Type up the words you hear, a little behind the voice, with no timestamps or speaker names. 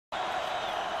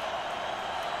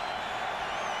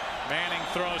Manning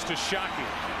throws to Shockey.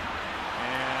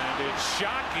 And it's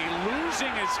Shockey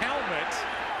losing his helmet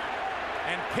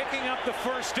and picking up the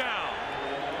first down.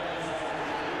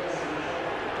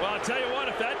 Well, I'll tell you what,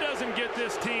 if that doesn't get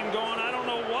this team going, I don't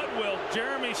know what will.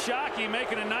 Jeremy Shockey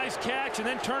making a nice catch and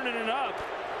then turning it up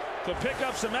to pick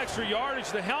up some extra yardage.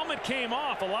 The helmet came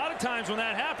off. A lot of times when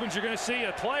that happens, you're going to see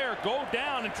a player go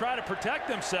down and try to protect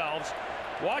themselves.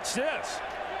 Watch this.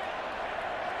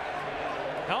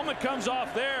 Helmet comes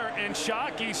off there, and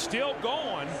Shockey's still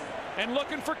going and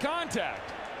looking for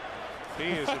contact. He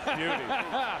is a beauty.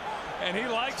 And he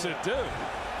likes it too.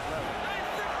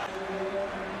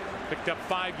 Picked up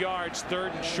 5 yards,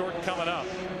 3rd and short coming up.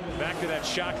 Back to that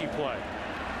Shockey play.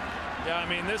 Yeah, I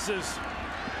mean, this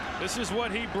is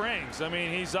what he brings. I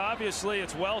mean, he's obviously,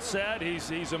 it's well said,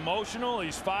 he's emotional,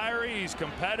 he's fiery, he's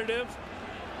competitive,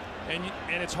 and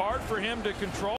it's hard for him to control.